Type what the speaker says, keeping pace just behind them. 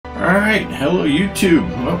Alright, hello YouTube.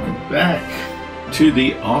 Welcome back to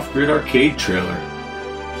the Off-Grid Arcade trailer.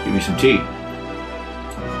 Give me some tea.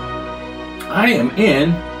 I am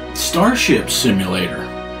in Starship Simulator.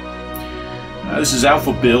 This is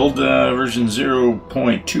alpha build version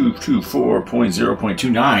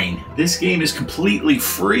 0.224.0.29. This game is completely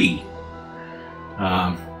free.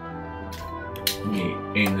 Let me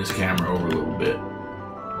aim this camera over a little bit.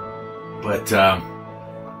 But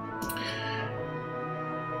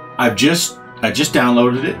I just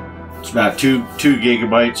downloaded it. It's about 2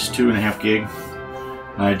 gigabytes, 2.5 gig.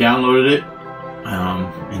 I downloaded it,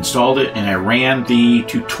 installed it, and I ran the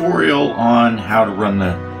tutorial on how to run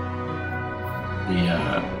the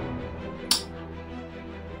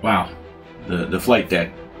flight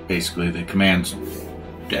deck, basically the commands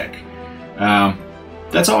deck.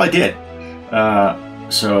 That's all I did.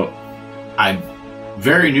 So I'm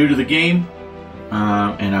very new to the game,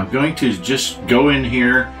 and I'm going to just go in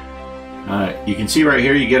here. You can see right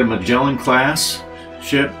here you get a Magellan class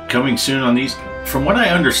ship coming soon on these. From what I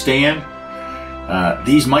understand,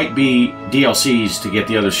 these might be DLCs to get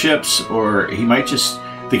the other ships, or he might just...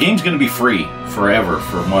 The game's going to be free forever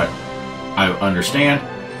from what I understand.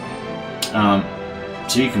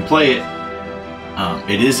 So you can play it.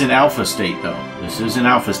 It is in alpha state though. This is in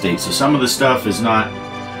alpha state, so some of the stuff is not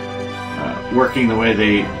working the way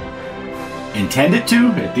they intend it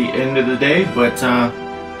to at the end of the day, but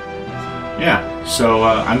yeah, so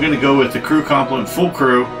I'm going to go with the crew complement, full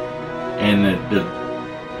crew, and the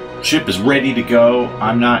ship is ready to go.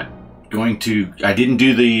 I'm not going to... I didn't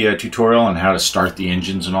do the tutorial on how to start the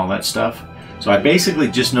engines and all that stuff, so I basically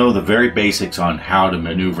just know the very basics on how to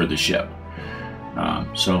maneuver the ship.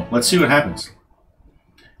 So let's see what happens.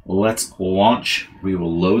 Let's launch. We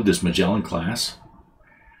will load this Magellan class.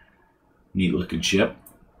 Neat looking ship.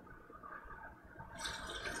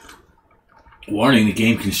 Warning, the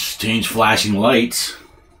game contains flashing lights.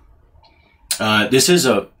 This is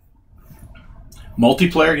a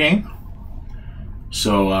multiplayer game,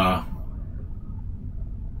 so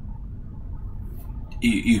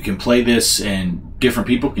you can play this and different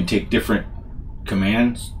people can take different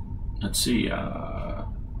commands. Let's see, it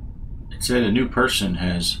said a new person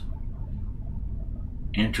has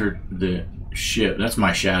entered the ship. That's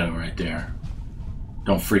my shadow right there.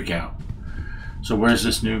 Don't freak out. So where's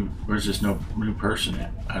this new person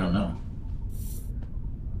at? I don't know.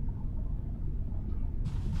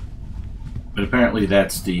 But apparently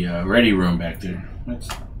that's the ready room back there. That's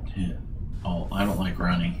it. Oh, I don't like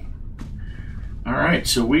running. Alright,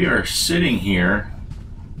 so we are sitting here.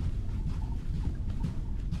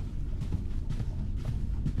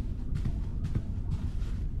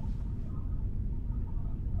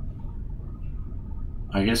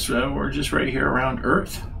 I guess we're just right here around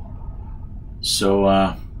Earth. So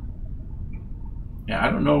yeah,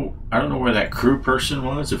 I don't know where that crew person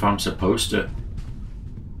was, if I'm supposed to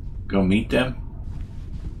go meet them.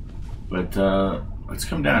 But let's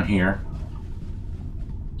come down here,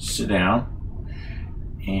 sit down,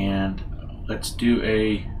 and let's do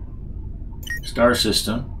a star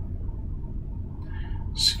system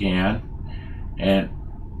scan. And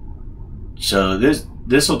so this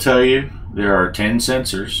will tell you there are 10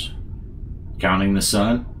 sensors, counting the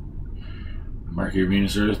sun, Mercury,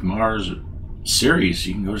 Venus, Earth, Mars, Ceres.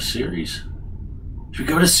 You can go to Ceres. Should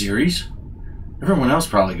we go to Ceres? Everyone else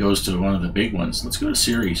probably goes to one of the big ones. Let's go to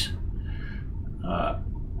Ceres.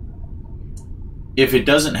 If it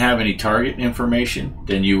doesn't have any target information,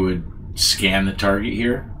 then you would scan the target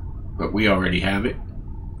here, but we already have it.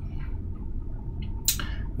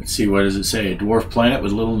 Let's see, what does it say? A dwarf planet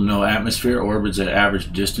with little to no atmosphere orbits at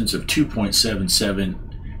average distance of 2.77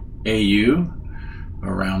 AU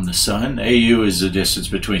around the sun. AU is the distance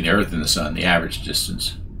between the Earth and the sun, the average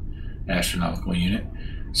distance, astronomical unit.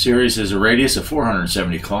 Ceres has a radius of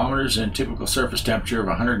 470 kilometers and typical surface temperature of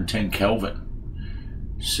 110 Kelvin.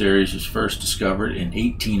 Ceres was first discovered in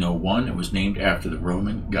 1801. It was named after the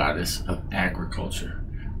Roman goddess of agriculture.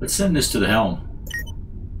 Let's send this to the helm.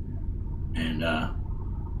 And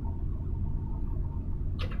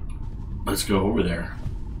let's go over there.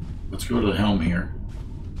 Let's go to the helm here.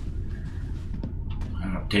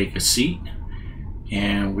 I'll take a seat,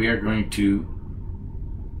 and we are going to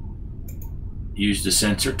use the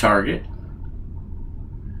sensor target.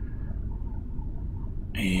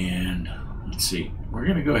 And let's see, we're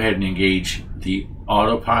going to go ahead and engage the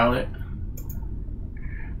autopilot.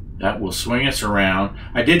 That will swing us around.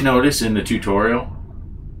 I did notice in the tutorial,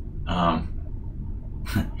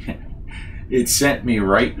 it sent me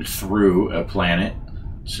right through a planet,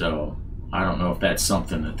 so I don't know if that's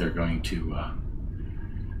something that they're going to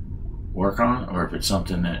work on, or if it's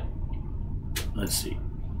something that, let's see,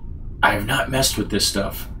 I have not messed with this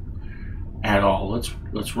stuff at all.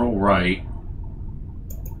 Let's roll right.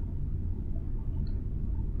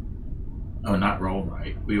 Oh, not roll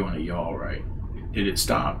right. We want to yaw right. Did it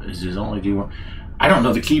stop? Is it only do one? I don't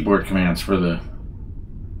know the keyboard commands for the.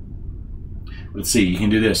 Let's see. You can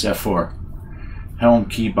do this. F4. Helm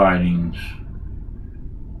key bindings.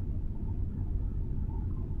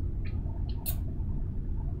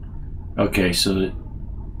 Okay, so the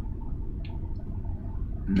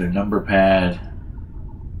number pad.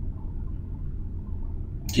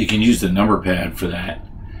 You can use the number pad for that.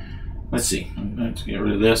 Let's see. Let's get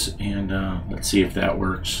rid of this and let's see if that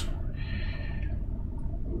works.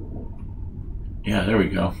 Yeah, there we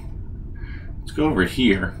go. Let's go over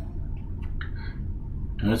here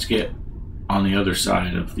and let's get on the other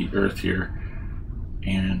side of the earth here.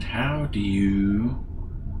 And how do you...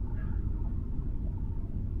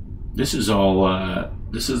 This is all,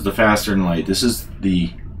 this is the faster than light. This is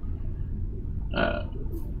the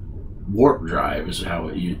warp drive is how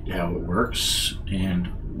it works. And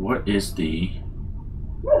what is the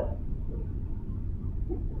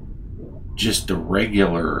just the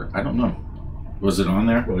regular? I don't know. Was it on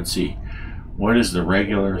there? Let's see. What is the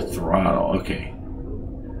regular throttle? Okay.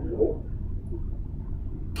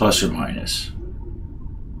 Plus or minus.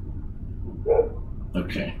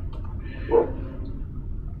 Okay.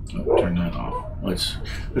 Oh, turn that off.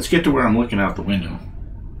 Let's get to where I'm looking out the window.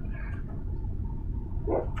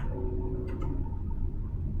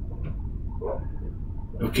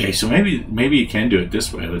 Okay, so maybe you can do it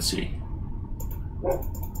this way. Let's see.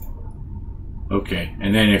 Okay,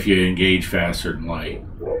 and then if you engage faster than light.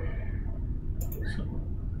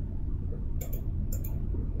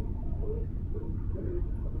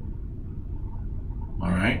 All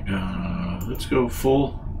right, let's go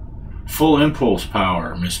full impulse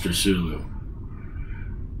power, Mr. Sulu.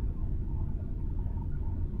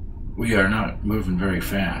 We are not moving very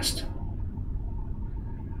fast.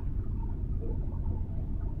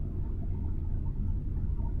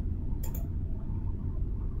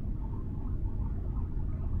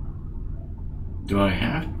 Do I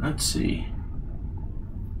have? Let's see.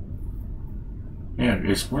 Yeah,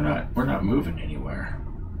 because we're not moving anywhere.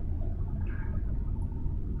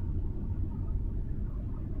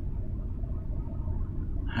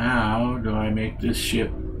 How do I make this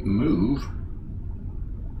ship move?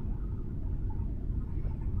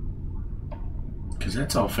 Because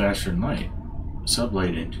that's all faster than light.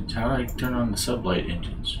 Sublight engines. How do I turn on the sublight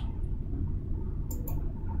engines?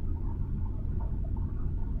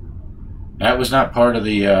 That was not part of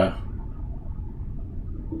the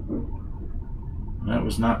that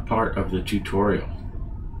was not part of the tutorial.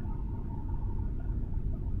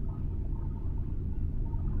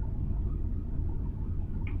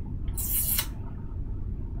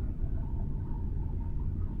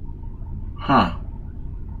 Huh.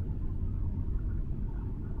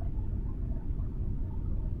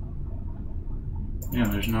 Yeah,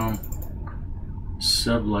 there's no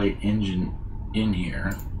sublight engine in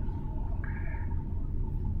here.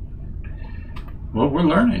 Well, we're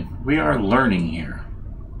learning. We are learning here.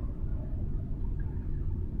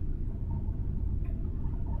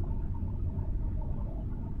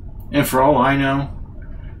 And for all I know,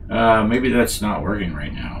 maybe that's not working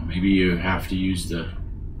right now. Maybe you have to use the...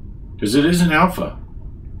 Because it is an alpha.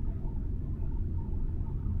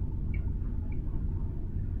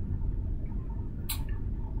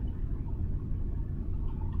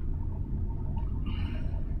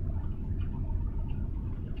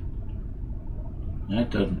 That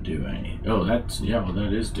doesn't do any. Oh, that's, yeah, well,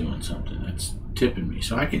 that is doing something. That's tipping me.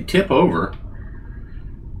 So I can tip over.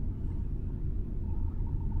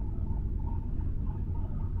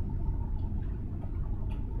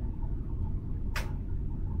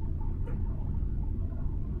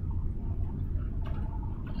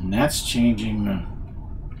 And that's changing the...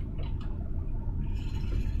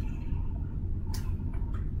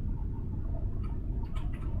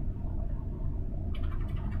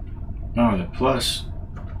 Oh, the plus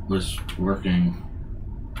was working.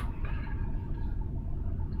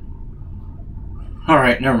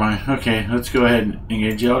 Alright, never mind. Okay, let's go ahead and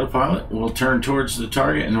engage the autopilot. We'll turn towards the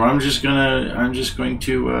target, and I'm just going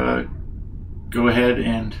to go ahead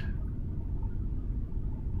and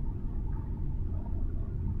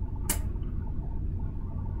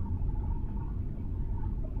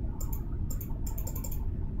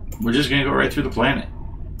we're just gonna go right through the planet.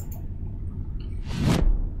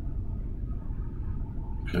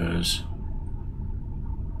 Because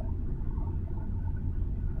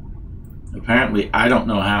apparently I don't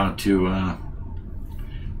know how to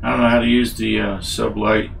use the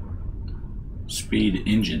sublight speed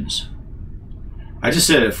engines. I just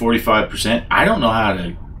set it at 45%. I don't know how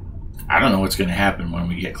to. I don't know what's going to happen when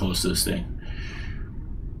we get close to this thing.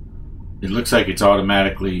 It looks like it's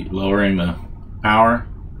automatically lowering the power.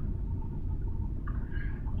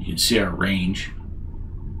 You can see our range.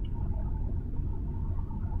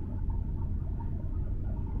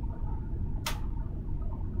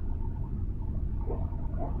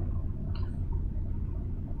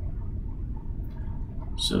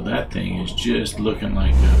 So that thing is just looking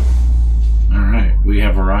like a... All right, we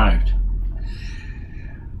have arrived.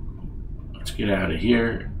 Let's get out of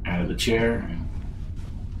here, out of the chair.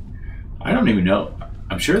 I don't even know.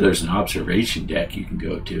 I'm sure there's an observation deck you can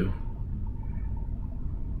go to.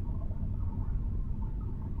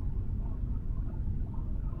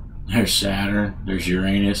 There's Saturn. There's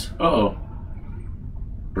Uranus. Uh-oh.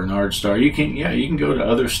 Bernard star. You can go to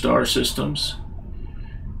other star systems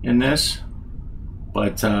in this.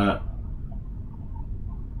 But I'm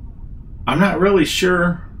not really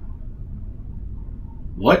sure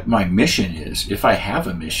what my mission is, if I have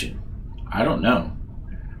a mission. I don't know.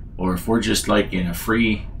 Or if we're just like in a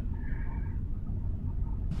free,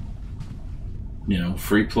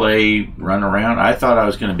 free play run around. I thought I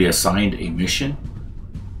was going to be assigned a mission.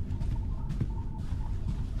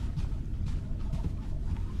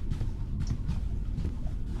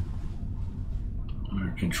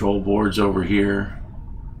 Our control board's over here.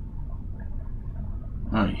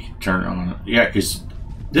 Oh, you can turn it on. Yeah, because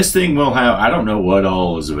this thing will have, I don't know what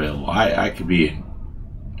all is available. I could be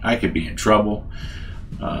in trouble.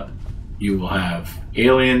 You will have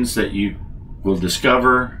aliens that you will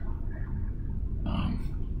discover.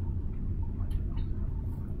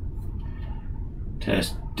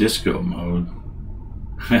 Test disco mode.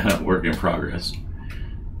 Work in progress.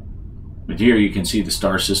 But here you can see the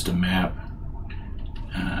star system map.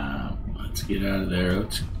 Let's get out of there.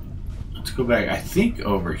 Let's go back. I think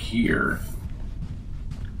over here.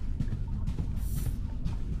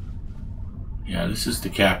 Yeah, this is the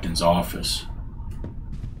captain's office.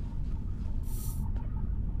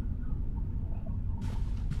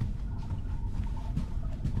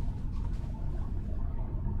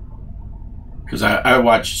 Because I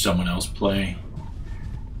watched someone else play.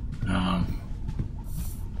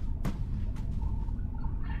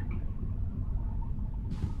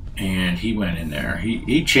 And he went in there.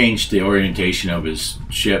 He changed the orientation of his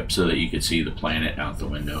ship so that you could see the planet out the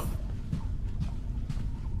window.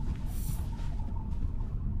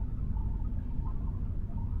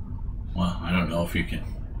 Well, I don't know if you can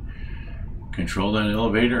control that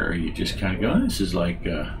elevator or you just kind of go, this is like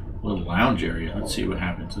a little lounge area. Let's see what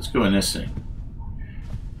happens. Let's go in this thing.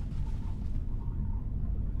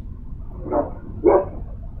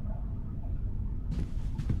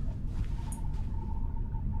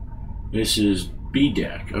 This is B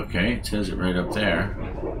deck. Okay, it says it right up there.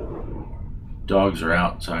 Dogs are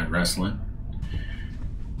outside wrestling.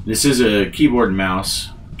 This is a keyboard and mouse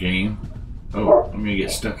game. Oh, I'm gonna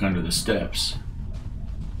get stuck under the steps.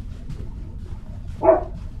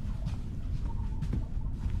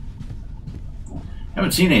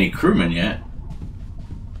 Haven't seen any crewmen yet.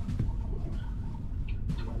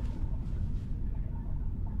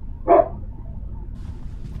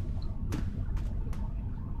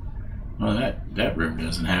 Well, that room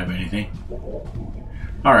doesn't have anything.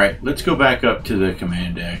 All right, let's go back up to the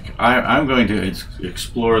command deck. I'm going to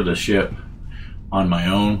explore the ship on my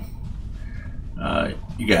own.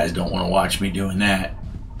 You guys don't want to watch me doing that.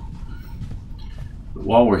 But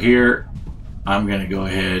while we're here, I'm going to go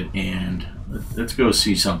ahead and let's go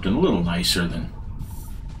see something a little nicer than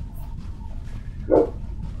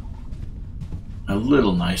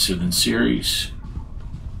Ceres.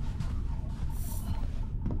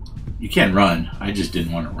 You can run. I just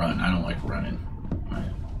didn't want to run. I don't like running.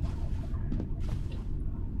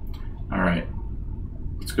 All right.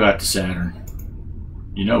 Let's go out to Saturn.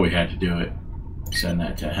 You know we had to do it. Send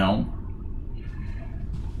that to helm.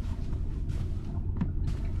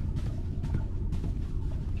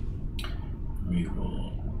 We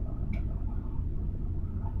will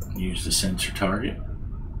use the sensor target.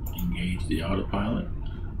 Engage the autopilot.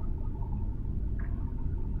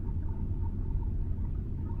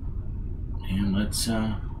 And let's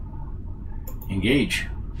engage.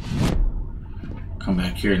 Come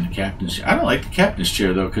back here in the captain's chair. I don't like the captain's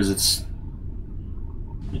chair though, because it's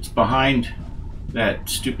behind that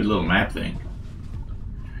stupid little map thing.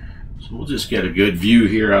 So we'll just get a good view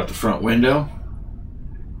here out the front window.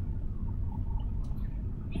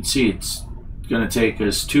 You can see it's going to take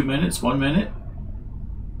us 2 minutes, 1 minute.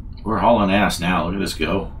 We're hauling ass now. Look at this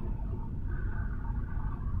go.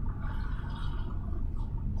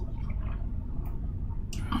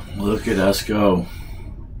 Look at us go.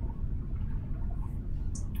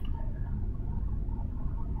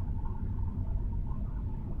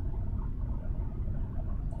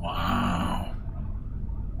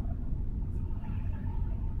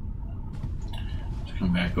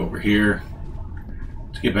 Come back over here.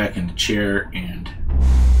 Let's get back in the chair and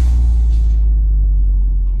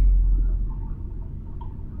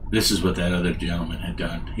this is what that other gentleman had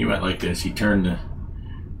done. He went like this. He turned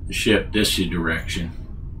the ship this direction.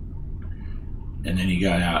 And then he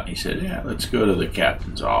got out and he said, yeah, let's go to the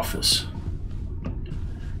captain's office.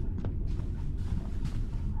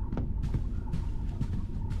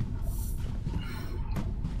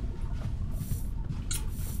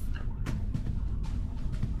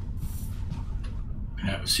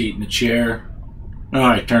 Have a seat in the chair. Oh,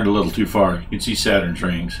 I turned a little too far. You can see Saturn's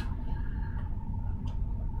rings.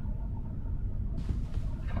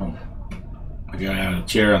 Oh, I got out of the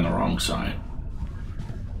chair on the wrong side.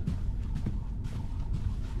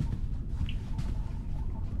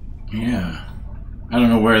 Yeah, I don't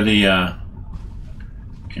know where the,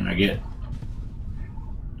 can I get,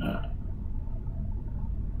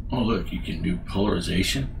 oh look, you can do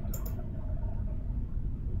polarization.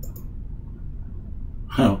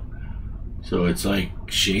 Oh, so it's like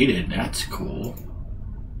shaded, that's cool.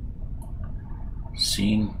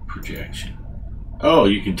 Scene projection. Oh,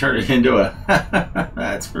 you can turn it into a,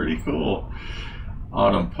 that's pretty cool.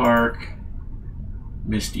 Autumn Park,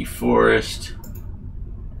 Misty Forest.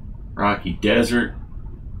 Rocky Desert.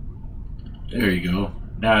 There you go.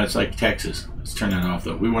 Now it's like Texas. Let's turn that off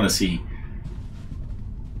though. We want to see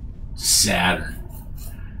Saturn.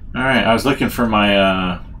 Alright, I was looking for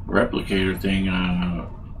my replicator thing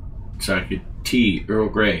so I could tea Earl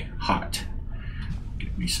Grey hot.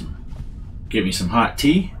 Give me some hot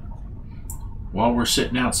tea while we're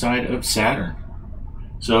sitting outside of Saturn.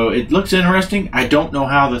 So it looks interesting. I don't know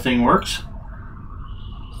how the thing works.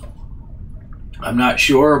 I'm not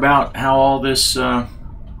sure about how all this, the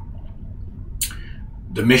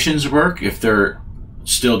missions work, if they're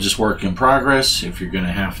still just work in progress, if you're going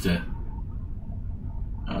to have to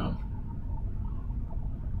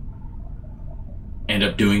end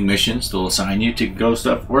up doing missions, they'll assign you to go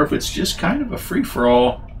stuff, or if it's just kind of a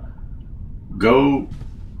free-for-all, go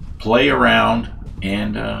play around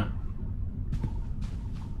and, oh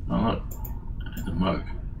look, the mug.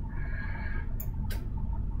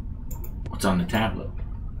 What's on the tablet?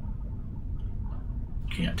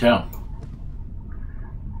 Can't tell.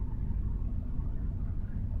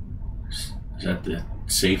 Is that the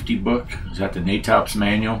safety book? Is that the NATOPS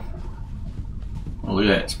manual? Oh, look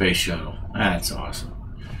at that space shuttle. That's awesome.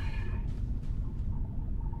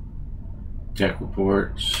 Tech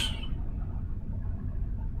reports.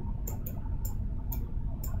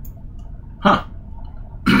 Huh.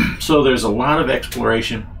 So there's a lot of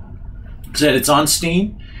exploration. Like I said, it's on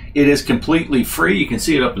Steam. It is completely free. You can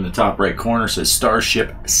see it up in the top right corner. It says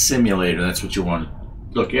Starship Simulator. That's what you want to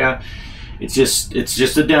look at. It's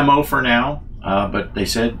just a demo for now. But they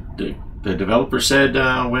said, the developer said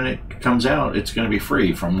when it comes out, it's going to be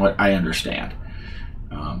free from what I understand.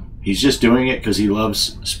 He's just doing it because he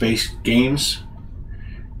loves space games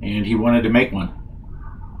and he wanted to make one.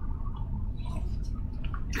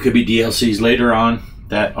 Could be DLCs later on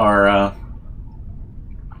that are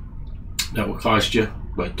that will cost you.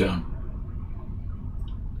 But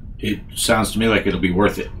it sounds to me like it'll be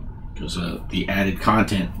worth it because the added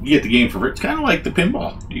content, you get the game for free. It's kind of like the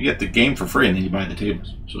pinball. You get the game for free and then you buy the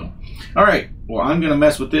tables. So, all right. Well, I'm gonna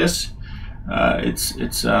mess with this.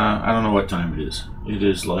 It's I don't know what time it is. It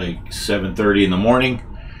is like 7:30 in the morning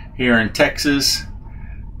here in Texas.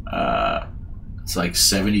 It's like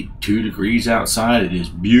 72 degrees outside. It is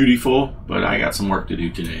beautiful, but I got some work to do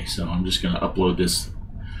today, so I'm just gonna upload this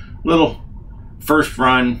little first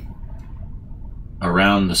run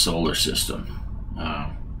around the solar system.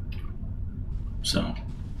 So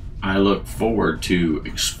I look forward to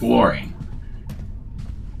exploring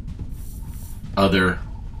other,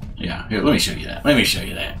 yeah, here, let me show you that. Let me show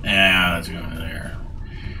you that. Yeah, let's go into there.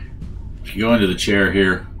 If you go into the chair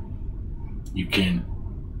here, you can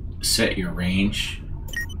set your range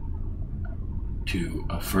to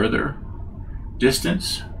a further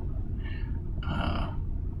distance.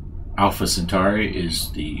 Alpha Centauri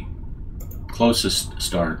is the closest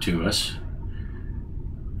star to us.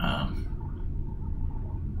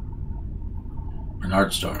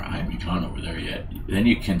 Bernard Star, I haven't gone over there yet. Then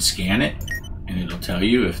you can scan it and it'll tell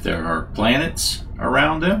you if there are planets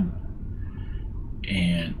around them.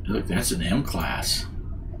 And look, that's an M class.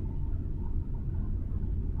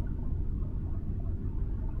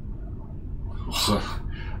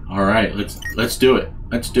 All right, let's do it.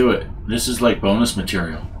 Let's do it. This is like bonus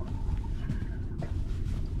material.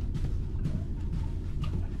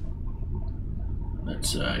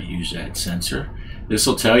 Let's use that sensor. This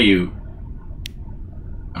will tell you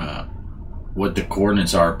what the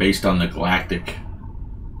coordinates are based on the galactic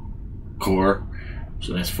core,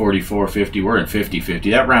 So that's 4450. We're in 5050.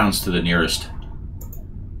 That rounds to the nearest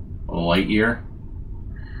light year.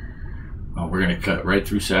 Oh, we're going to cut right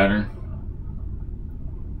through Saturn.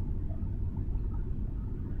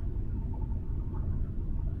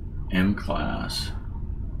 M class.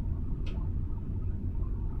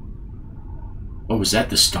 Oh, was that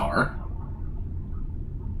the star?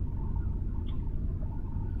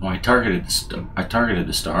 Oh, I targeted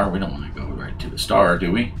the star. We don't want to go right to the star,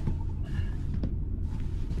 do we?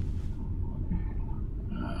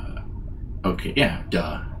 Okay, yeah,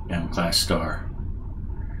 duh. M class star.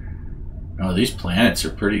 Oh, these planets are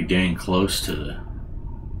pretty dang close to the...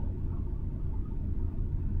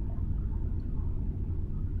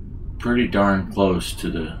 Pretty darn close to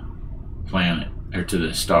the planet, or to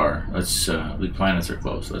the star. Let's, the planets are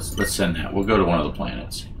close. Let's send that. We'll go to one of the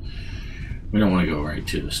planets. We don't want to go right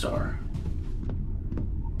to the star.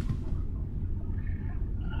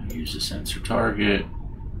 Use the sensor target.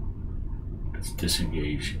 Let's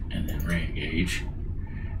disengage and then re-engage.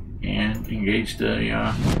 And engage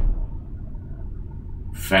the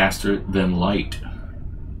faster than light.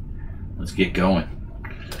 Let's get going.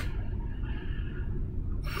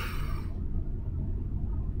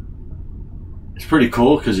 It's pretty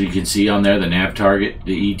cool because you can see on there the nav target,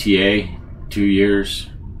 the ETA, 2 years,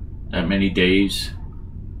 that many days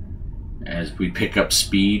as we pick up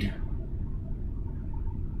speed.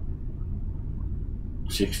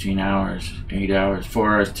 16 hours, 8 hours,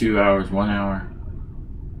 4 hours, 2 hours, 1 hour.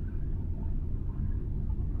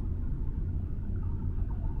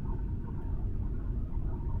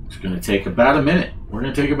 It's going to take about a minute. We're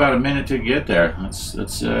going to take about a minute to get there.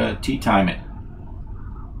 Let's tea time it.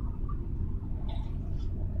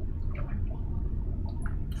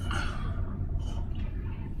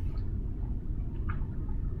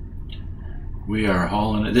 We are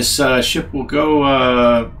hauling it. This ship will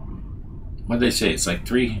go, what did they say? It's like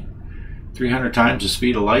 300 times the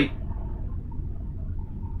speed of light.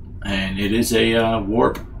 And it is a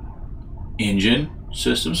warp engine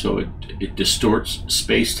system, so it distorts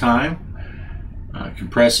space-time,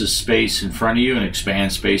 compresses space in front of you and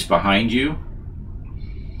expands space behind you,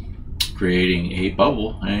 creating a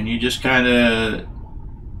bubble, and you just kind of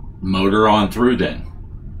motor on through then.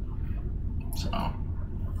 So,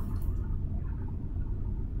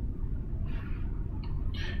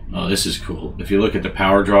 oh, this is cool. If you look at the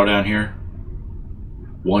power draw down here,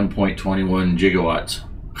 1.21 gigawatts.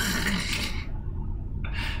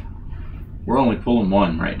 We're only pulling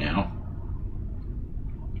one right now.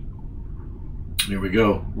 There we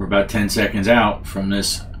go. We're about 10 seconds out from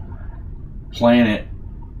this planet.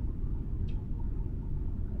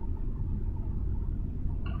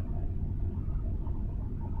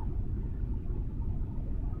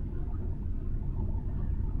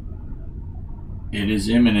 It is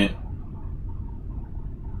imminent.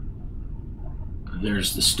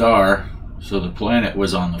 There's the star. So the planet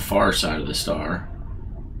was on the far side of the star.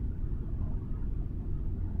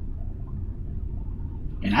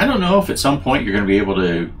 And I don't know if at some point you're going to be able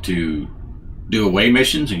to do away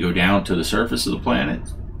missions and go down to the surface of the planet,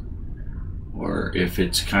 or if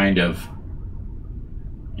it's kind of,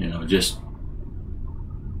 you know, just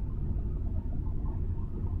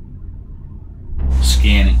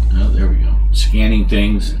scanning. Oh, there we go. Scanning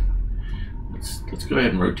things. Let's go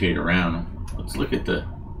ahead and rotate around. Let's look at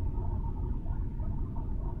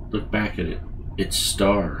look back at its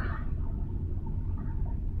star.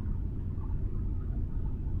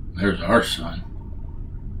 There's our sun.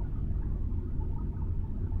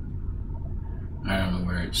 I don't know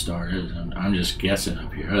where its star is. I'm just guessing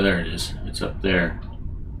up here. Oh, there it is. It's up there.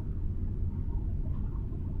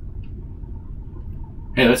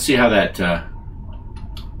 Hey, let's see how that,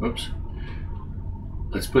 whoops.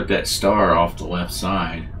 Let's put that star off the left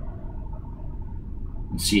side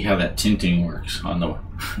and see how that tinting works on the,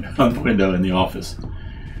 on the window in the office.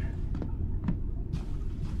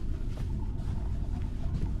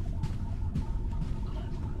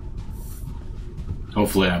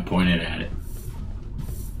 Hopefully I'm pointed at it.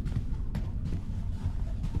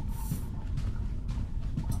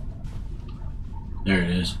 There it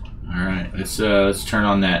is. All right, let's turn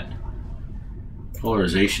on that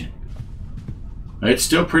polarization. It's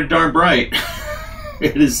still pretty darn bright.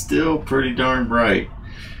 It is still pretty darn bright.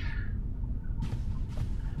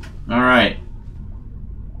 All right,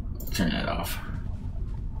 turn that off.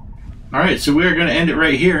 All right, so we are going to end it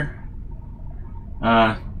right here.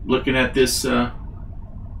 Looking at this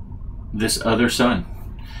this other sun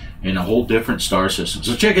in a whole different star system.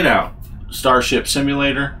 So check it out. Starship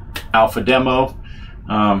Simulator alpha demo.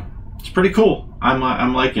 It's pretty cool.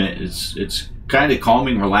 I'm liking it. It's kind of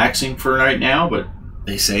calming, relaxing for right now, but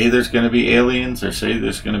They say there's going to be aliens. They say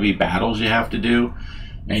there's going to be battles you have to do.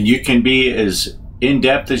 And you can be as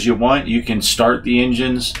in-depth as you want. You can start the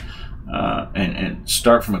engines and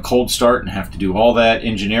start from a cold start and have to do all that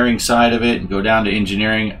engineering side of it and go down to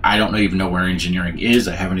engineering. I don't even know where engineering is.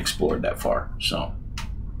 I haven't explored that far. So,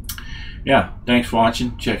 yeah, thanks for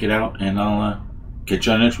watching. Check it out, and I'll catch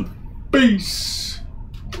you on the next one. Peace!